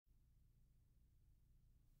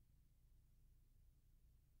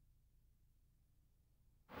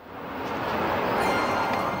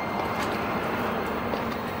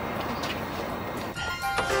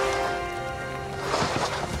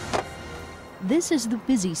This is the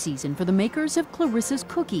busy season for the makers of Clarisas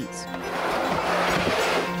Cookies.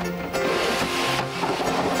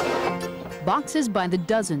 Boxes by the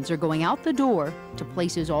dozens are going out the door to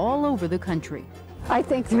places all over the country. I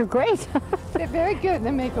think they're great. They're very good.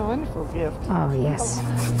 They make a wonderful gift. Oh, yes.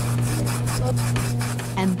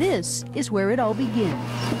 And this is where it all begins.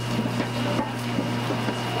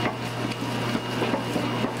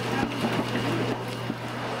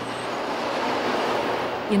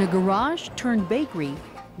 In a garage turned bakery,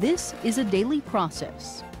 this is a daily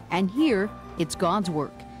process. And here, it's God's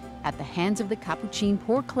work at the hands of the Capuchin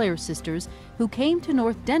Poor Clares Sisters who came to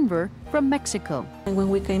North Denver from Mexico. And when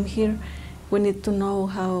we came here, we need to know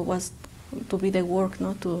how it was to be the work,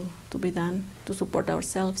 to be done, to support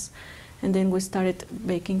ourselves. And then we started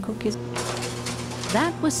baking cookies.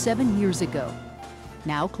 That was 7 years ago.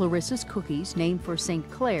 Now Clarisas Cookies, named for St.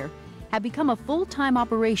 Clare, have become a full-time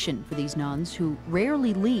operation for these nuns who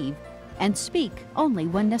rarely leave and speak only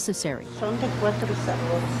when necessary.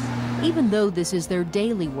 Even though this is their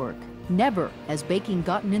daily work, never has baking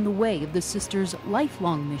gotten in the way of the sisters'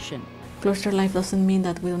 lifelong mission. Cloister life doesn't mean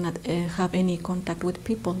that we do not have any contact with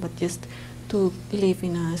people, but just to live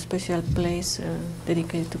in a special place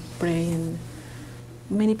dedicated to pray. And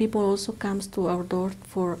many people also comes to our door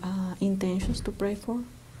for intentions to pray for,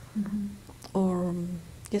 or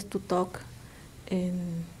just to talk,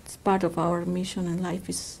 and it's part of our mission and life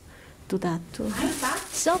is to that too.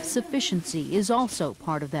 Self-sufficiency is also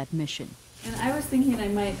part of that mission. And I was thinking I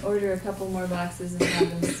might order a couple more boxes and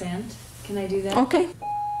have them sent. Can I do that? Okay.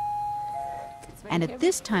 And at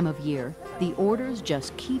this time of year, the orders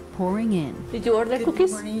just keep pouring in. Did you order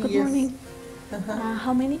cookies? Morning, Good yes. morning.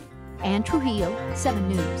 How many? Ann Trujillo, 7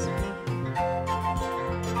 News.